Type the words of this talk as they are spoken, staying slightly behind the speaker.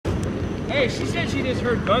Hey, she said she just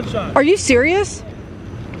heard gunshots. Are you serious?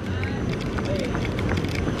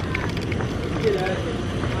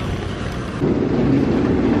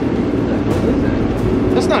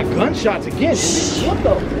 That's not gunshots again. What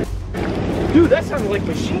the? Dude, that sounded like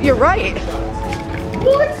machine. You're right.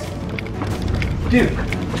 What? Dude.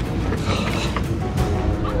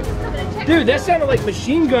 Dude, that sounded like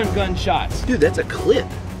machine gun gunshots. Dude, that's a clip.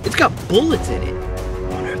 It's got bullets in it. I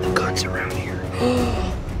wonder if the gun's around here.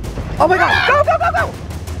 Oh my god, go, go, go, go!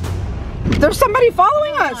 There's somebody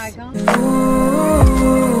following us!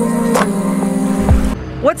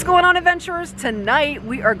 What's going on, adventurers? Tonight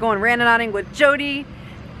we are going randonauting with Jody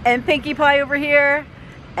and Pinkie Pie over here,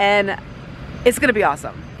 and it's gonna be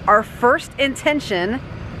awesome. Our first intention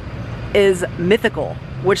is mythical,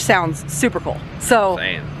 which sounds super cool. So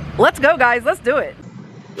let's go, guys, let's do it.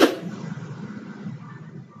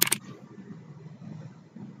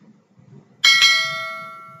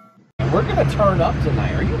 We're gonna turn up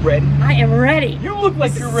tonight. Are you ready? I am ready. You look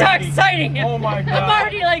like you're ready. So exciting. Oh my god. I'm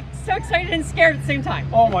already like so excited and scared at the same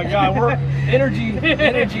time. Oh my god, we're energy.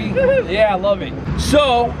 Yeah, I love it.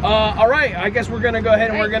 So, all right, I guess we're gonna go ahead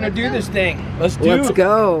and we're gonna do this thing. Let's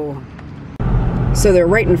go. So they're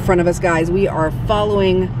right in front of us, guys. We are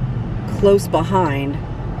following close behind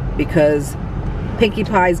because Pinkie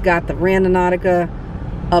Pie's got the Randonautica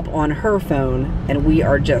up on her phone and we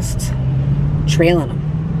are just trailing them.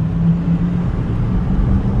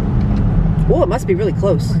 Oh, it must be really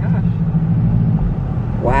close. Oh my gosh.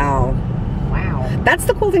 Wow. Wow. That's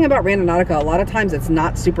the cool thing about Randonautica. A lot of times it's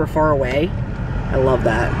not super far away. I love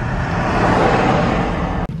that.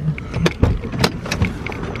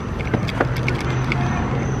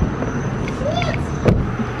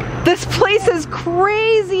 What? This place is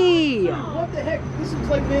crazy. Dude, what the heck? This is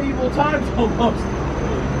like medieval times almost.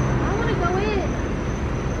 I want to go in.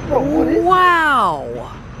 Bro, what is wow.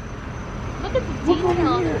 Look at the detail of the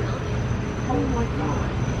building. Oh my god.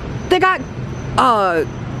 They got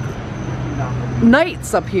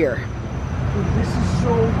knights up here. Dude, this is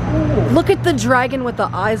so cool. Look at the dragon with the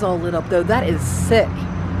eyes all lit up though. That is sick. Dude,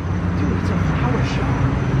 it's a flower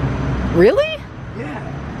shop. Really?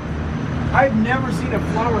 Yeah. I've never seen a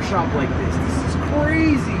flower shop like this. This is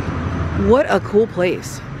crazy. What a cool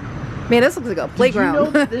place. Man, this looks like a playground. Did you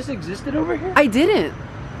know that this existed over here? I didn't.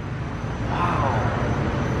 Wow.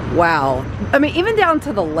 Wow. I mean, even down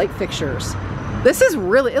to the light fixtures. This is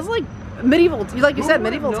really, it's like medieval, like you said,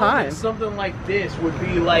 medieval times. Something like this would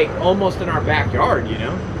be like almost in our backyard, you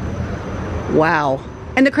know? Wow.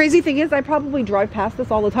 And the crazy thing is I probably drive past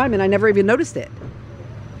this all the time and I never even noticed it.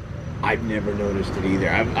 I've never noticed it either.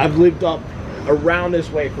 I've lived up around this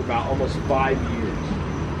way for about almost 5 years.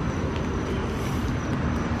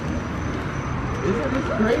 Isn't this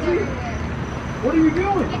crazy? What are you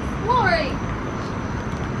doing? Exploring.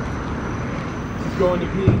 She's going to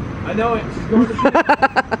pee. I know it. She's going to pee.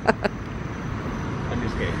 I'm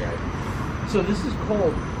just kidding, guys. So this is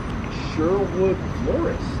called Sherwood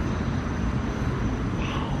Forest.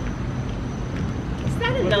 Is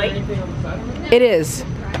that a Was there knight? anything on the side of it? It is.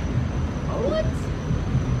 What?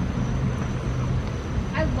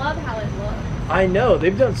 I love how it looks. I know.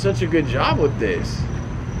 They've done such a good job with this.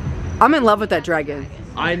 I'm in love with that dragon.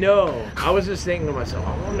 I know. I was just thinking to myself,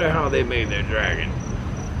 I wonder how they made their dragon.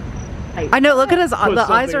 I know, look at his, Put the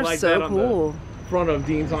eyes something are like so that on the cool. Front of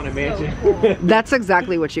Dean's Haunted Mansion. That's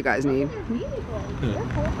exactly what you guys need. They're beautiful. They're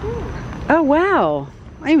cool. Oh, wow.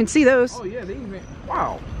 I didn't even see those. Oh yeah, they even,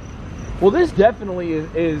 wow. Well, this definitely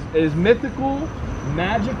is mythical,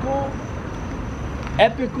 magical,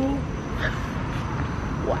 epical.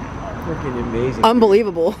 Wow, freaking amazing.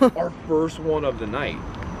 Unbelievable. Our first one of the night.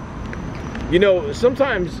 You know,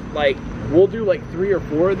 sometimes like we'll do like 3 or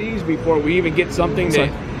 4 of these before we even get something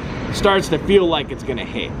that starts to feel like it's gonna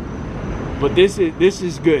hit. But this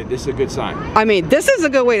is good. This is a good sign. I mean, this is a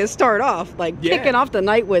good way to start off, like Yeah. kicking off the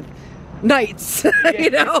night with knights, you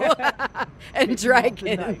know, and With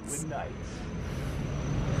dragons. knights.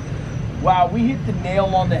 Wow, we hit the nail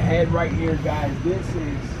on the head right here, guys. This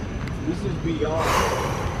is beyond.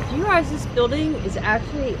 Do you realize this building is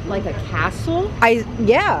actually like a castle?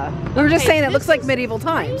 Yeah. We were just Okay, saying it this looks like is medieval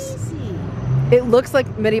times. Crazy. It looks like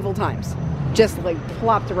medieval times. Just like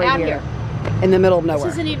plopped right Out here in the middle of nowhere.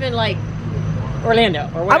 This isn't even like Orlando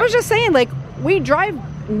or I whatever. was just saying, like, we drive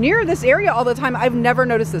near this area all the time. I've never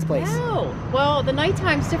noticed this place. No. Well, the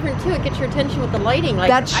nighttime's different too. It gets your attention with the lighting. Like,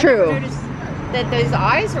 That's I true. never noticed that those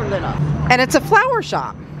eyes are lit up. And it's a flower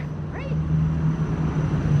shop. Right.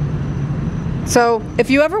 So if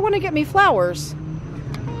you ever want to get me flowers,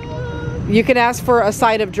 you can ask for a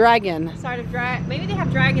side of dragon. Side of maybe they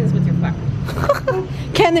have dragons with your flowers.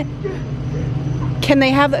 Can Can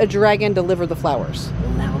they have a dragon deliver the flowers?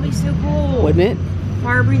 Oh, that would be so cool. Wouldn't it?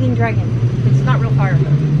 Fire-breathing dragon. It's not real fire though.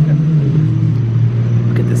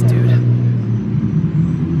 Look at this dude.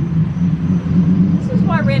 This is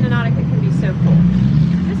why Randonautica can be so cool.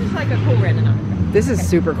 This is like a cool Randonautica. This is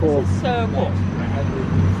super cool. This is so cool.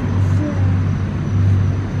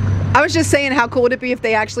 I was just saying, how cool would it be if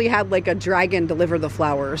they actually had like a dragon deliver the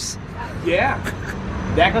flowers? Yeah.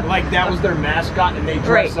 That was their mascot and they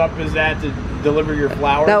dress up as that to deliver your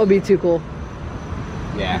flowers. That would be too cool.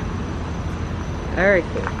 Yeah. Very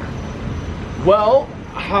cool. Well,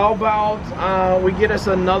 how about we get us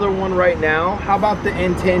another one right now? How about the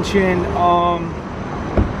intention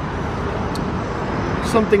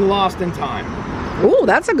something lost in time? Ooh,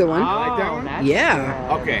 that's a good one. Like that one?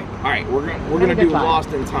 Yeah. Okay. All right. We're gonna do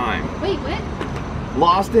lost in time. Wait, what?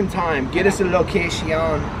 Lost in time. Get us a location.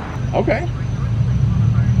 Okay.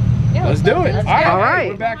 Yeah, Let's do it. All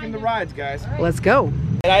right. We're back in the rides, guys. Let's go.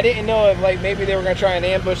 And I didn't know if like maybe they were gonna try and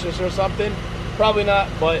ambush us or something. Probably not.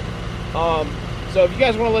 But so if you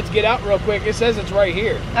guys want to, let's get out real quick. It says it's right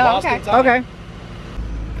here. Oh, Lost okay. in time. Okay.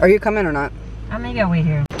 Are you coming or not? I'm gonna go wait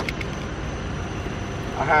here.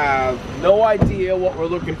 I have no idea what we're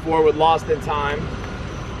looking for with Lost in Time,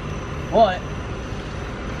 but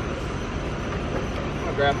I'm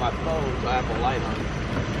gonna grab my phone so I have a light on.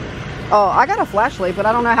 Oh, I got a flashlight, but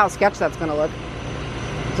I don't know how sketch that's gonna look.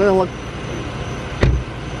 It's gonna look.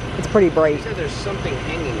 It's pretty bright. You said there's something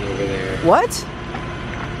hanging over there. What?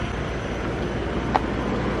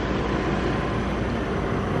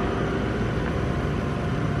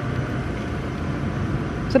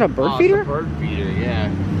 Is it a bird feeder? It's a bird feeder,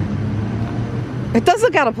 yeah. It does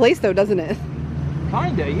look out of place though, doesn't it?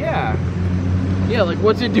 Kinda, yeah. Yeah, like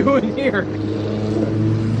what's it doing here?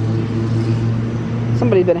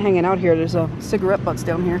 Somebody been hanging out here. There's a cigarette butts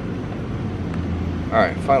down here.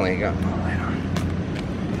 Alright, finally I got my light on.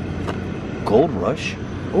 Gold Rush?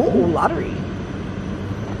 Ooh, lottery.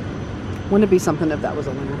 Wouldn't it be something if that was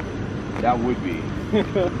a winner? That would be.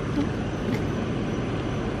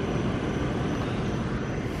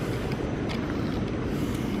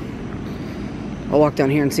 I'll walk down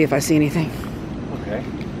here and see if I see anything. Okay.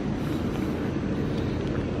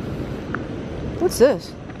 What's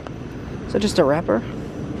this? Is that just a wrapper?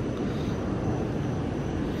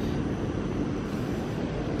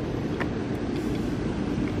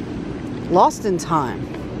 Lost in Time.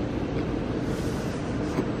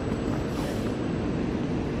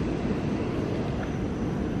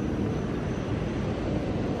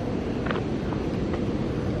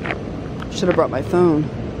 Should have brought my phone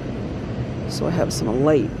so I have some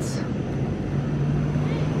lights.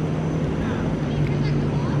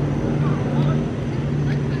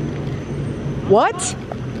 What?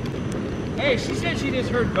 Hey, she said she just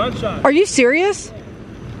heard gunshots. Are you serious?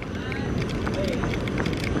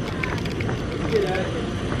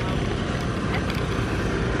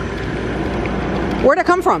 Where'd it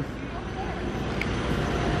come from?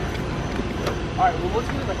 Alright, well let's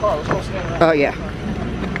get in the car. Let's go stand around. Oh yeah.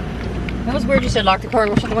 That was weird you said lock the car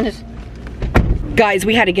and which other one is. Guys,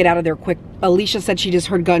 we had to get out of there quick. Alicia said she just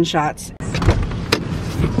heard gunshots.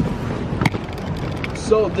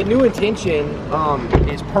 So the new intention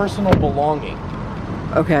is personal belonging.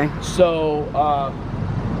 Okay. So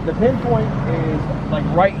the pinpoint is like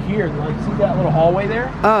right here. Like see that little hallway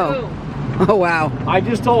there? Oh. Oh wow. I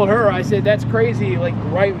just told her, I said that's crazy. Like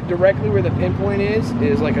right directly where the pinpoint is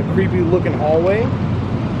like a creepy looking hallway.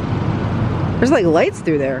 There's like lights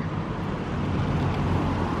through there.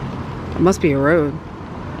 It must be a road.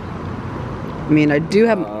 I mean, I do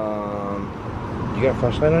have. You got a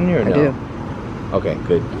flashlight on you or no? I do. Okay,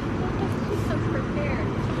 good.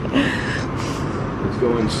 Let's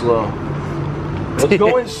go in slow. Let's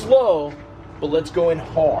go in slow, but let's go in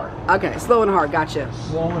hard. Okay, slow and hard. Gotcha.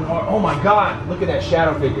 Slow and hard. Oh my God! Look at that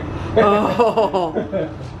shadow figure. Oh,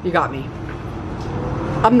 you got me.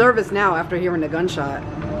 I'm nervous now after hearing the gunshot.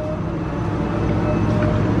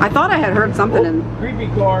 I thought I had heard something in. Creepy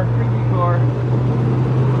car. Creepy car.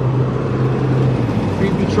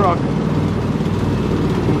 Creepy truck.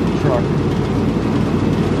 Creepy truck.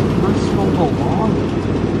 Personal belonging.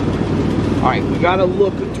 All right, we gotta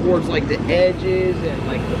look towards like the edges and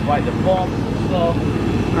like by the bumps and stuff.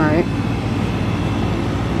 All right.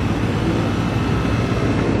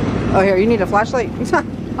 Oh, here, you need a flashlight?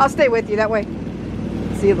 I'll stay with you, that way.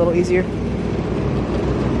 See a little easier.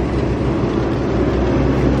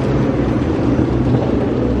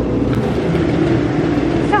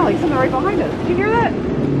 Sound like something right behind us. Did you hear that?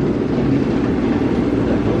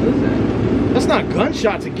 What is that? That's not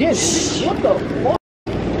gunshots again. What the fuck?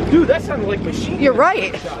 Dude, that sounded like machine gun You're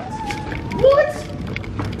right. gunshots. What?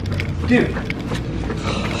 Dude.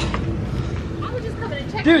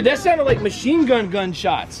 Dude, that sounded like machine gun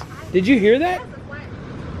gunshots. Did you hear that?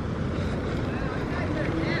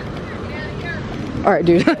 All right,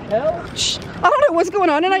 dude. Hell? I don't know what's going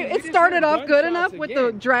on, and it started off good enough with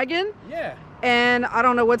the dragon. Yeah. And I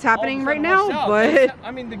don't know what's happening right now, but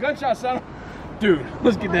I mean, the gunshots sound. Dude,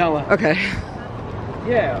 let's get the hell out. Okay.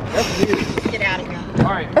 Yeah, that's weird. Get out of here.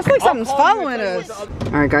 All right. That's like something's following us. All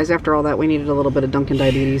right, guys. After all that, we needed a little bit of Dunkin'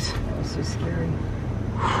 diabetes. That's so scary.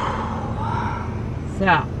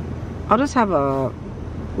 So, I'll just have a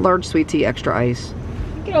large sweet tea, extra ice.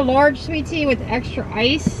 get a large sweet tea with extra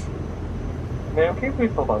ice. Ma'am, can you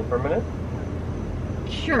please hold on for a minute?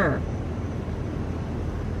 Sure.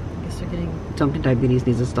 I guess they're getting. Dunkin' diabetes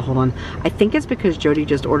needs us to hold on. I think it's because Jody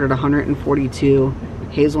just ordered 142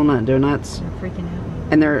 hazelnut donuts. They're freaking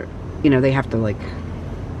out. And they're, you know, they have to like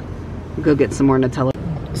go get some more Nutella.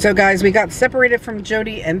 So guys, we got separated from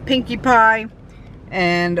Jody and Pinkie Pie,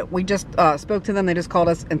 and we just spoke to them. They just called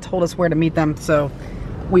us and told us where to meet them. So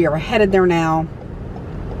we are headed there now.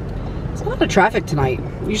 There's a lot of traffic tonight.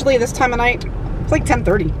 Usually this time of night, it's like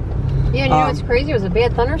 10:30. Yeah, and you know what's crazy? It was a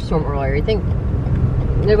bad thunderstorm earlier. You think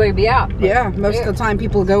nobody would be out? Yeah, most of the time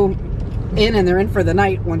people go in and they're in for the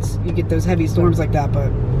night once you get those heavy storms like that, but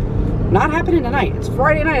not happening tonight. It's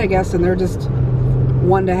Friday night, I guess, and they're just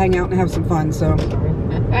wanting to hang out and have some fun, so.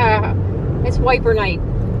 It's wiper night.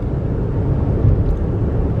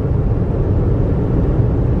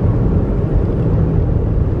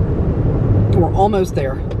 We're almost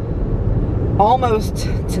there. Almost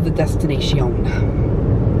to the destination.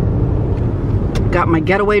 Got my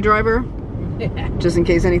getaway driver, just in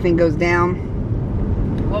case anything goes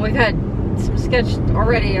down. Well, we've had some sketch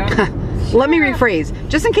already. Let me rephrase.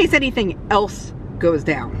 Just in case anything else goes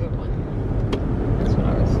down. Good one. That's what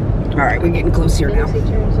I was. All right, we're getting close here now.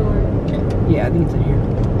 Yeah, I think it's in here.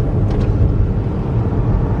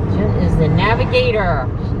 Jen is the navigator.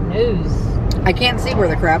 She knows. I can't see where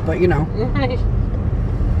the crap, but you know.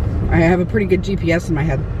 I have a pretty good GPS in my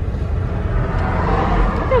head.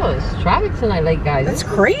 Look at this traffic tonight, late guys. That's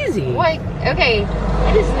crazy. Wait, okay,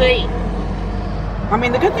 it is late. I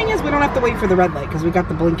mean, the good thing is we don't have to wait for the red light because we got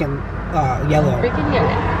the blinking yellow. Freaking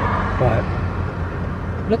yellow. But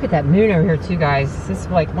look at that moon over here too, guys. This is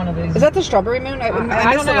like one of those. is that the strawberry moon? I don't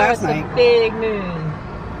missed know. it last It's night. a big moon.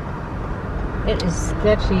 It is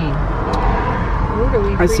sketchy. Where do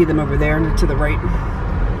we? I see them over there and to the right.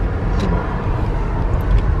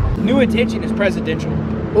 New attention is presidential.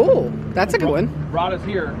 Oh, that's a good one. Brought us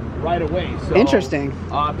here right away. So, Interesting.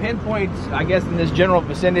 Pinpoints, I guess, in this general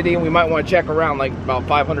vicinity, and we might want to check around like about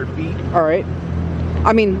 500 feet. All right.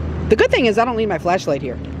 I mean, the good thing is I don't need my flashlight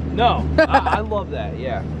here. No, I love that,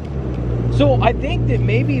 yeah. So I think that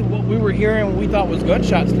maybe what we were hearing, what we thought was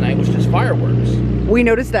gunshots tonight, was just fireworks. We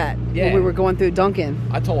noticed that Yeah. when we were going through Dunkin'.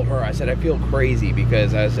 I told her, I said, I feel crazy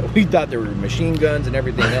because we thought there were machine guns and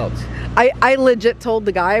everything else. I legit told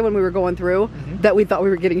the guy when we were going through that we thought we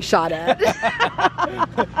were getting shot at.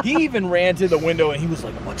 He even ran to the window and he was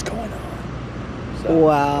like, what's going on? So,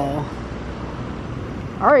 Wow.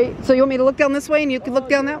 All right, so you want me to look down this way and you can look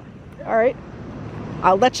down that? All right.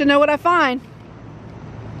 I'll let you know what I find.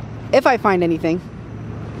 If I find anything.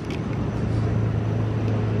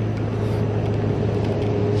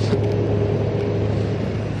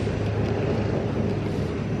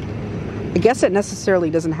 I guess it necessarily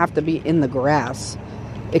doesn't have to be in the grass.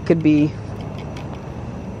 It could be...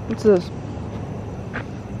 What's this?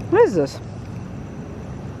 What is this?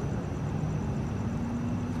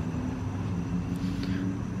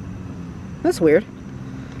 That's weird.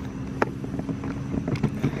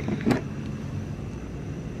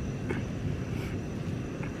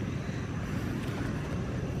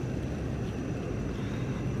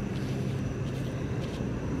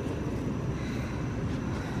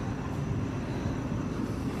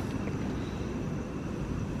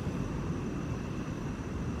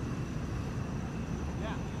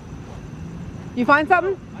 You find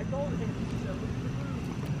something? I told him.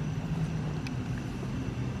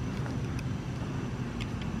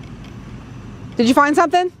 Did you find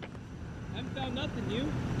something? I haven't found nothing,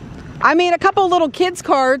 you? I mean, a couple little kids'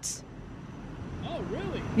 cards. Oh,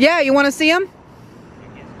 really? Yeah, you want to see them?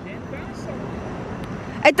 I guess Jen found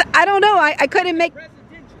something. I don't know. I couldn't make...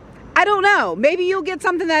 Presidential. I don't know. Maybe you'll get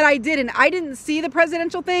something that I didn't. I didn't see the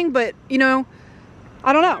presidential thing, but, you know,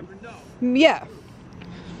 I don't know. Never know. Yeah.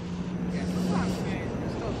 Yeah, sometimes, man,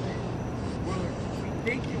 there's stuff that we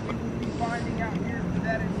think that we would be finding out here for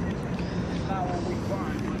that intention. It's not what we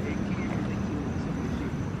find, but it can lead to some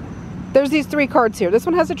shit. There's these 3 cards here. This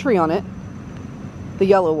one has a tree on it. The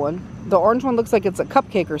yellow one. The orange one looks like it's a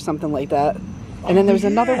cupcake or something like that. And then there's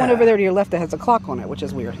another one over there to your left that has a clock on it, which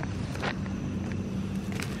is weird.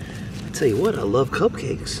 tell you what, I love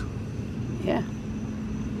cupcakes. Yeah.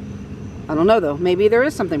 I don't know though. Maybe there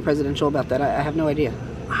is something presidential about that. I have no idea.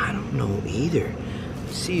 I don't know either.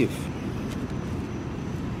 Let's see if...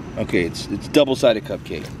 Okay, it's double-sided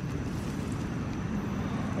cupcake.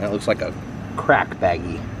 And it looks like a crack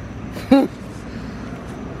baggie.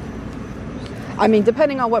 I mean,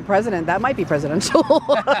 depending on what president, that might be presidential.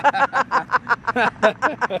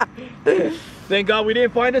 Thank God we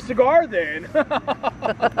didn't find a cigar then. I'm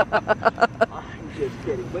just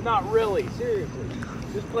kidding, but not really, seriously.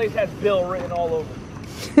 This place has Bill written all over.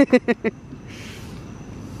 This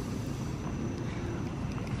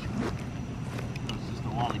is the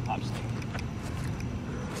lollipop stand.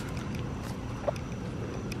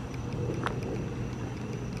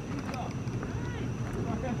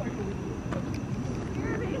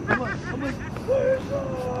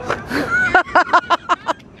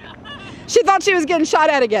 She thought she was getting shot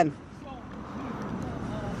at again.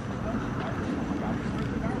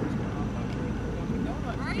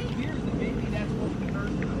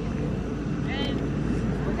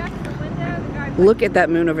 Look at that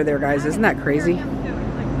moon over there, guys. Isn't that crazy?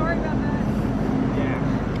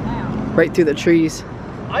 Right through the trees.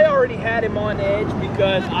 I already had him on edge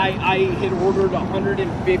because I had ordered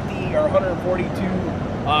 150 or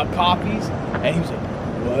 142 copies, and he was like,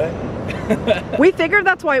 what? We figured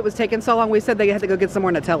that's why it was taking so long. We said they had to go get some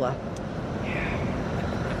more Nutella.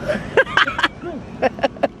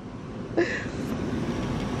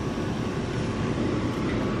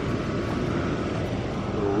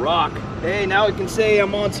 Rock. Hey, now I can say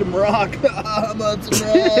I'm on some rock. I'm on some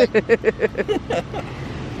rock.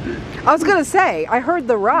 I was gonna say, I heard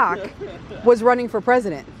The Rock was running for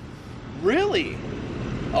president. Really?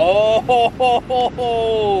 Oh.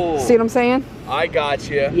 See what I'm saying? I got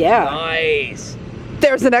you. Yeah. Nice.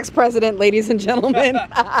 There's the next president, ladies and gentlemen.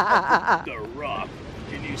 The Rock.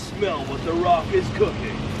 Can you smell what The Rock is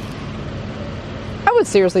cooking? I would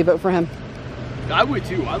seriously vote for him. I would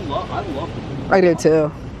too. I love him. I do too.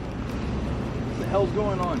 What the hell's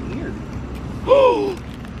going on here?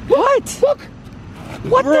 What? Look.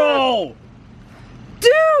 What Bro.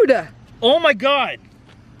 Dude! Oh my God.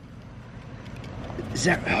 Is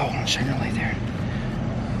that... Oh, shine your light there.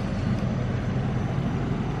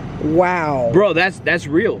 Wow. Bro, that's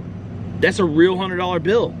real. That's a real $100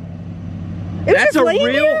 bill. That's a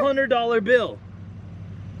real $100 bill.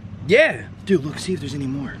 Yeah. Dude, look, see if there's any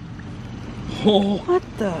more. Oh. What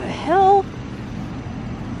the hell?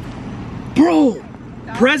 Bro.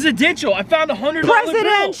 Presidential. I found a $100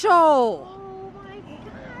 Presidential. Oh my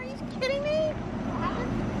God, are you kidding me?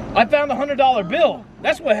 bill. I found a $100 bill.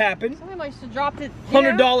 That's what happened. Somebody must have dropped it.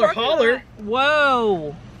 $100 holler.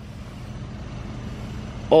 Whoa.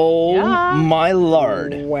 Oh Yeah. my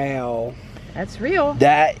lord. Wow. That's real.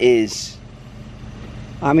 That is...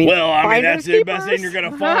 I mean, Well, I mean, finders that's the best thing keepers? you're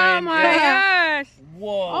going to find. Oh my gosh.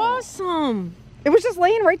 Whoa. Awesome. It was just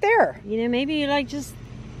laying right there. You know, maybe like just,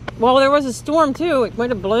 well, there was a storm too. It might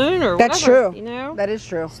have blown or That's whatever, true. You know? That is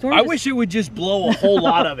true. Storm I just- wish it would just blow a whole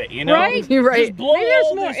lot of it, you know? Right? You're right. Just blow Maybe there's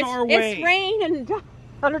all more. this our way. It's rain and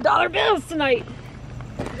 $100 bills tonight.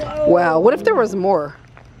 Whoa. Wow. What if there was more?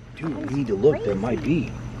 Dude, we need to look. There might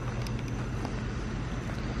be.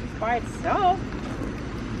 By itself.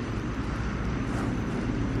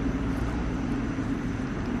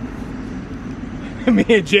 Me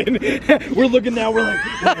and Jen, we're looking now, we're like...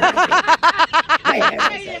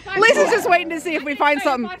 Lisa's just waiting to see if we find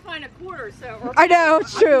something. I find a quarter, so. Or I know,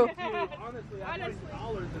 it's true.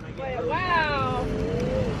 Wow.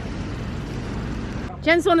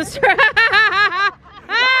 Jen's on the street.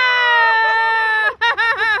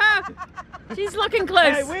 She's looking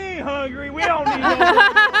close. Hey, we ain't hungry, we don't need no we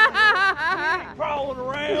ain't crawling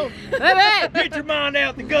around. Get your mind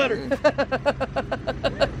out the gutter.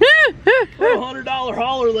 For a $100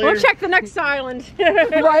 holler later. We'll check the next island.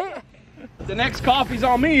 Right? The next coffee's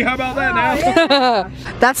on me, how about that now?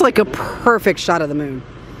 That's like a perfect shot of the moon.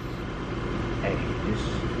 Hey, just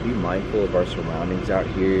be mindful of our surroundings out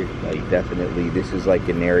here. Like, definitely, this is like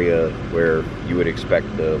an area where you would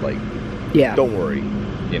expect the, like, Yeah. don't worry,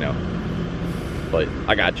 you know. But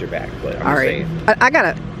I got your back. But I'm All right. saying. I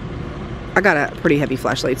got a pretty heavy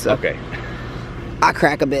flashlight, so Okay. I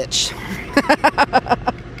crack a bitch.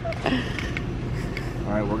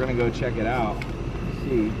 All right, we're gonna go check it out.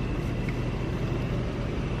 See.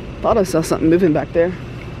 Thought I saw something moving back there.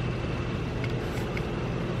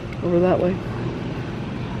 Over that way.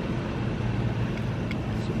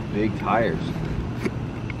 Some big tires.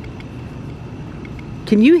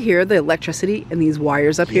 Can you hear the electricity in these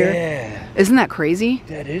wires up here? Yeah, Isn't that crazy?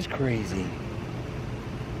 that is crazy.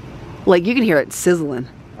 Like you can hear it sizzling.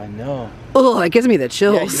 I know. Oh, that gives me the Yeah,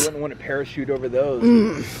 chills. you wouldn't want to parachute over those.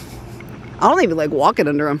 I don't even like walking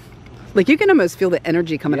under them. Like, you can almost feel the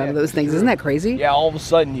energy coming out of those things. Isn't that crazy? Yeah, all of a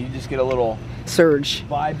sudden you just get a little surge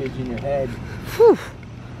vibage in your head. Whew.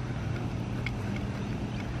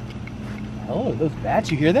 Oh, those bats,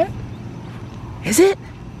 you hear that? Is it?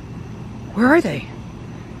 Where are they?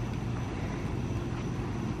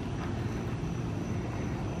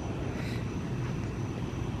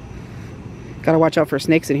 Gotta watch out for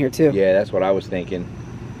snakes in here too. Yeah, that's what I was thinking.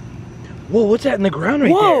 Whoa, what's that in the ground right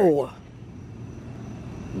there? Whoa!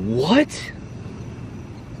 What?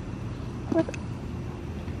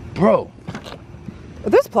 Bro. Are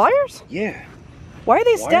those pliers? Yeah. Why are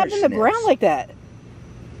they stabbed in the snips. ground like that?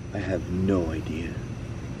 I have no idea.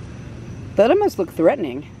 That almost looked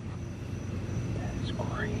threatening. That's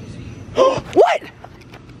crazy. What?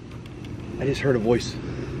 I just heard a voice.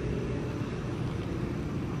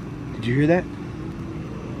 Did you hear that?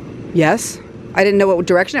 Yes. I didn't know what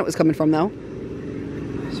direction it was coming from though.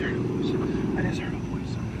 I just heard a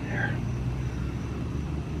voice over there.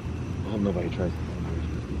 I hope nobody tries to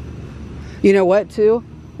find You know what too?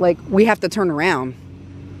 Like, we have to turn around.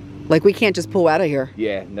 Like, we can't just pull out of here.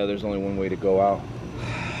 Yeah, no, there's only one way to go out.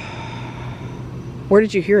 Where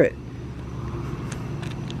did you hear it?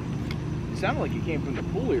 It sounded like it came from the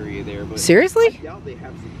pool area there, but Seriously? I doubt they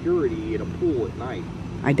have security in a pool at night.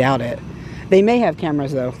 I doubt it. They may have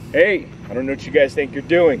cameras though. Hey, I don't know what you guys think you're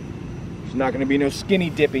doing. There's not going to be no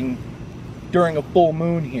skinny dipping during a full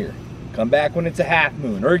moon here. Come back when it's a half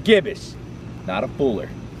moon or a gibbous, not a fuller.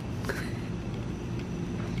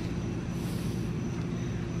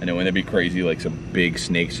 I know, wouldn't that be crazy? Like some big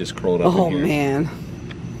snakes just crawled up in here. Oh man.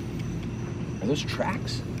 Are those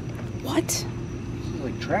tracks? What? This is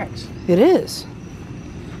like tracks. It is.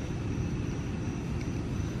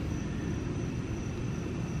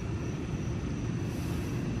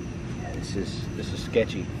 Yeah, this is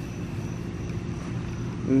sketchy.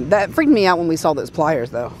 That freaked me out when we saw those pliers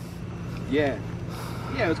though. Yeah.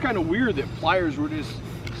 Yeah, it's kind of weird that pliers were just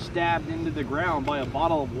stabbed into the ground by a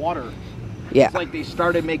bottle of water. Yeah. It's like they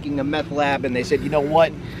started making a meth lab and they said, you know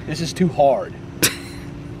what? This is too hard.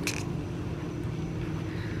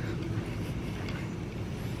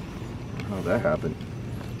 How'd that happen?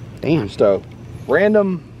 Damn. Just a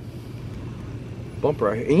random bumper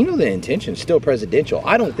out here. And you know the intention's still presidential.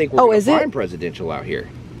 I don't think we're going to find presidential out here.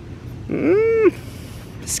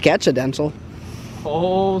 Sketchidential.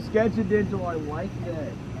 Oh, sketchidential, I like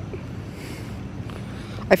that.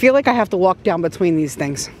 I feel like I have to walk down between these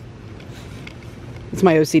things. It's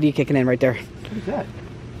my OCD kicking in right there. What is that?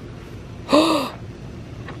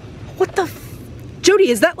 What the Jody,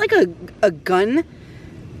 is that like a gun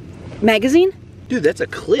magazine? Dude, that's a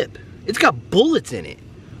clip. It's got bullets in it.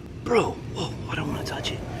 Bro, whoa, I don't want to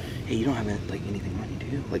touch it. Hey, you don't have like anything on you, do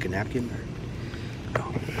you? Like a napkin or...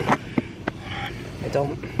 No. I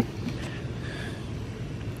don't.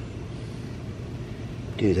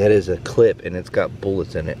 Dude, that is a clip and it's got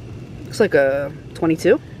bullets in it. Looks like a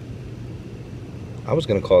 22. I was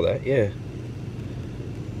gonna call that, yeah.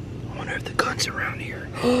 I wonder if the gun's around here.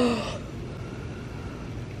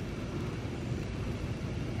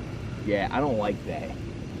 Yeah, I don't like that.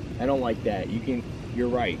 I don't like that. You're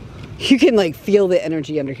right. You can like feel the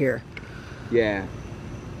energy under here. Yeah.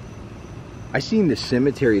 I seen the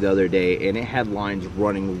cemetery the other day and it had lines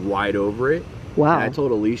running right over it. Wow. And I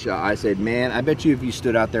told Alicia, I said, man, I bet you if you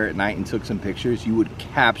stood out there at night and took some pictures, you would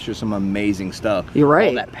capture some amazing stuff. You're right.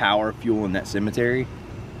 All that power fueling that cemetery.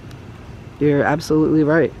 You're absolutely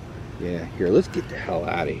right. Yeah, here, let's get the hell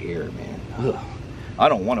out of here, man. Ugh. I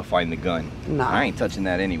don't want to find the gun. Nah. I ain't touching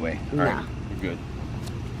that anyway. All Nah. right, we're good.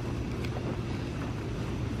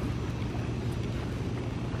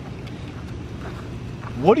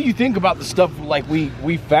 What do you think about the stuff like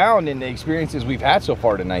we found and the experiences we've had so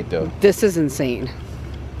far tonight, though? This is insane.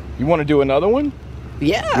 You want to do another one?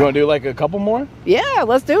 Yeah. You want to do like a couple more? Yeah,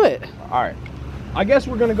 let's do it. All right. I guess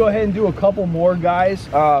we're gonna go ahead and do a couple more, guys.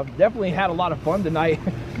 Definitely had a lot of fun tonight.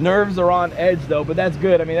 Nerves are on edge though, but that's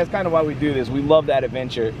good. I mean, that's kind of why we do this. We love that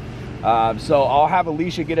adventure. So I'll have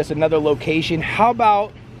Alicia get us another location. How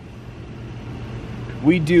about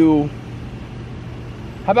we do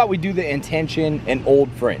the intention and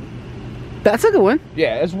old friend? That's a good one.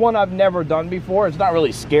 Yeah, it's one I've never done before. It's not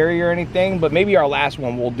really scary or anything, but maybe our last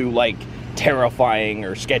one we'll do like terrifying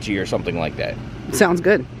or sketchy or something like that. Sounds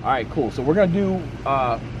good. All right, cool. So we're gonna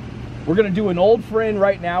do an old friend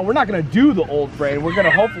right now. We're not gonna do the old friend. We're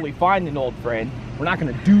gonna hopefully find an old friend. We're not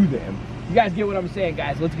gonna do them. You guys get what I'm saying,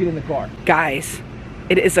 guys? Let's get in the car. Guys,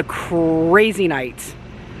 it is a crazy night.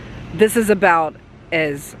 This is about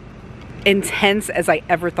as intense as I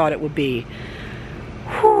ever thought it would be.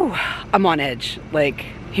 Whew. Whew, I'm on edge. Like,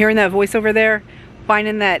 hearing that voice over there,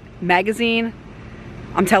 finding that magazine,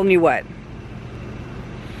 I'm telling you what,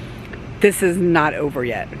 this is not over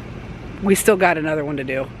yet. We still got another one to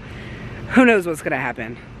do. Who knows what's gonna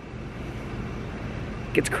happen?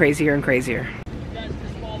 Gets crazier and crazier.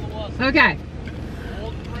 Okay.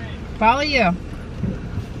 Follow you.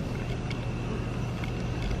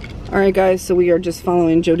 All right, guys, so we are just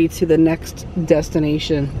following Jody to the next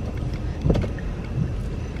destination.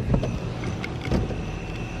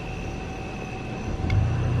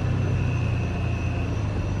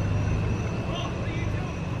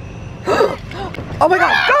 Oh my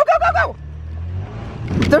God, go, go, go,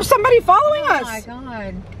 go! There's somebody following us. Oh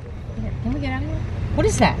my God. Can we get out of here? What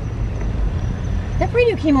is that? That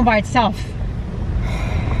radio came on by itself.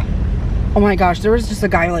 Oh my gosh, there was just a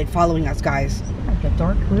guy like following us, guys. Like a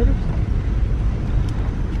dark critter?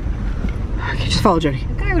 Okay, just follow Jody.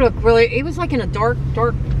 That guy looked really, he was like in a dark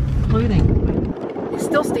clothing. He's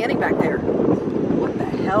still standing back there. What the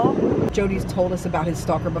hell? Jody's told us about his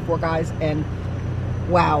stalker before, guys, and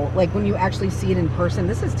wow, like when you actually see it in person,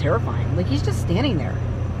 this is terrifying. Like, he's just standing there.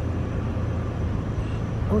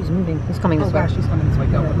 Oh, he's moving. He's coming this way. Oh gosh, he's coming this way.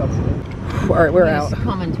 Go, go, go. All right, we're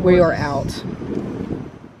out. We are out.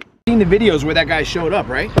 Seen the videos where that guy showed up,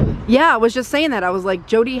 right? Yeah, I was just saying that. I was like,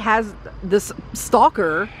 Jody has this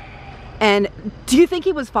stalker, and do you think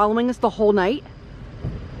he was following us the whole night?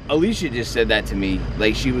 Alicia just said that to me.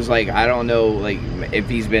 Like, she was like, I don't know, like, if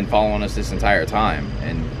he's been following us this entire time.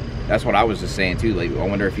 And that's what I was just saying too. Like, I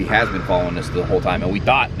wonder if he has been following us the whole time, and we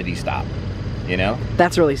thought that he stopped, you know?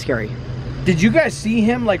 That's really scary. Did you guys see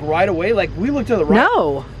him like right away? Like, we looked to the right.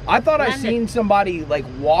 No. I thought I seen somebody like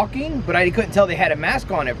walking, but I couldn't tell they had a mask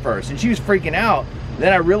on at first, and she was freaking out.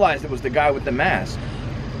 Then I realized it was the guy with the mask.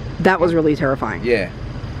 That was really terrifying. Yeah.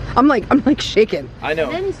 I'm like shaking. I know.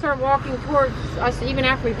 And then he started walking towards us even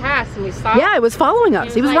after we passed, and we stopped. Yeah, he was following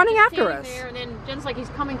us. He was like running after us. there, and then Jen's like, he's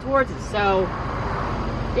coming towards us, so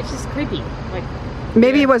it's just creepy. Like,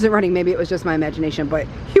 Maybe he wasn't running, maybe it was just my imagination, but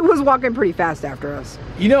he was walking pretty fast after us.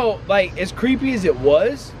 You know, like, as creepy as it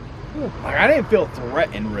was, like, I didn't feel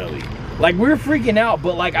threatened really. Like, we were freaking out,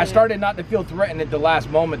 but like, I started not to feel threatened at the last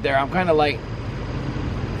moment there. I'm kind of like,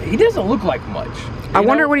 he doesn't look like much. I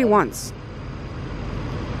wonder what he wants.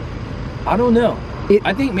 I don't know.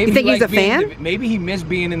 I think maybe you think he's a fan? Maybe he missed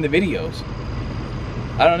being in the videos.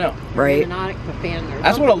 I don't know. Right. Randonautica fan or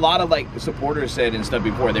That's what a lot of like supporters said and stuff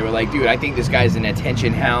before. They were like, dude, I think this guy's an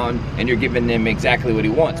attention hound and you're giving him exactly what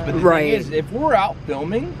he wants. But the thing is, if we're out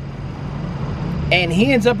filming and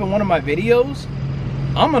he ends up in one of my videos,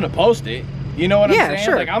 I'm gonna post it. You know what I'm saying?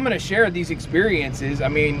 Sure. Like, I'm gonna share these experiences. I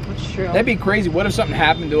mean, That's true. That'd be crazy. What if something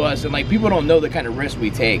happened to us and like people don't know the kind of risk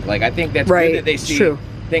we take? Like, I think that's good that they see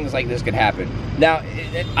things like this could happen. Now,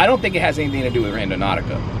 I don't think it has anything to do with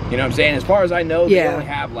Randonautica. You know what I'm saying? As far as I know, they only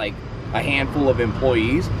have like a handful of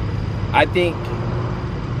employees. I think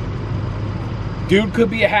dude could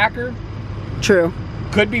be a hacker. True.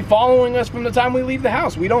 Could be following us from the time we leave the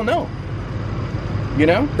house. We don't know. You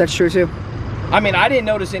know? That's true too. I mean, I didn't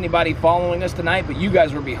notice anybody following us tonight, but you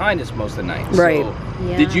guys were behind us most of the night. Right.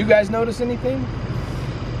 So, did you guys notice anything?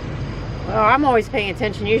 Well, I'm always paying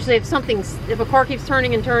attention. Usually if a car keeps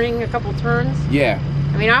turning and turning a couple turns. Yeah.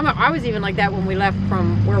 I mean, I was even like that when we left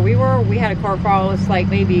from where we were. We had a car follow us like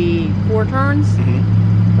maybe 4 turns,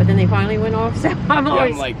 but then they finally went off. So I'm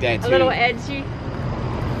always like that too. A little edgy.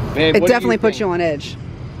 Babe, it definitely puts you on edge.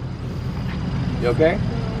 You okay?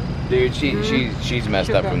 Dude, she's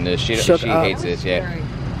messed up from this. She hates this,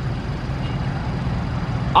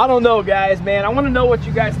 I don't know, guys, man. I want to know what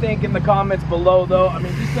you guys think in the comments below, though. I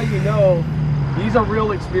mean, just so you know, these are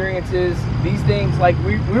real experiences. These things, like,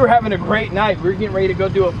 we were having a great night. We were getting ready to go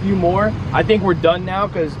do a few more. I think we're done now,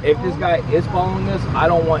 because if this guy is following us, I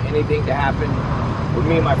don't want anything to happen with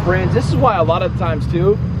me and my friends. This is why a lot of times,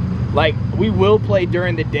 too, like, we will play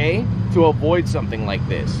during the day to avoid something like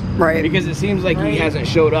this. Right. Because it seems like he hasn't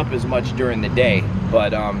showed up as much during the day.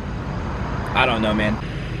 But, I don't know, man.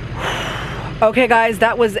 Okay, guys,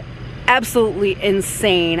 that was absolutely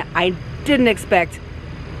insane. I didn't expect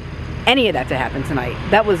any of that to happen tonight.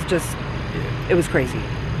 That was just, it was crazy.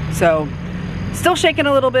 So, still shaking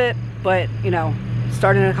a little bit, but, you know,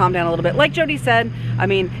 starting to calm down a little bit. Like Jody said, I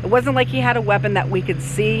mean, it wasn't like he had a weapon that we could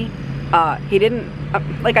see. He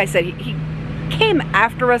didn't, like I said, he came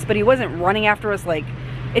after us, but he wasn't running after us. Like,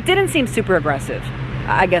 it didn't seem super aggressive.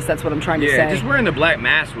 I guess that's what I'm trying to say. Yeah, just wearing the black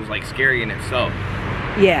mask was, like, scary in itself.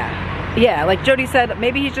 Yeah, like Jody said,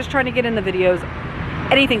 maybe he's just trying to get in the videos.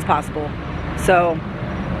 Anything's possible. So,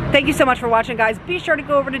 thank you so much for watching, guys. Be sure to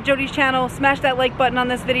go over to Jody's channel, smash that like button on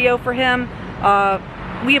this video for him.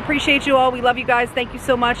 We appreciate you all. We love you guys. Thank you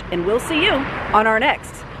so much. And we'll see you on our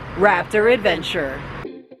next Raptor adventure.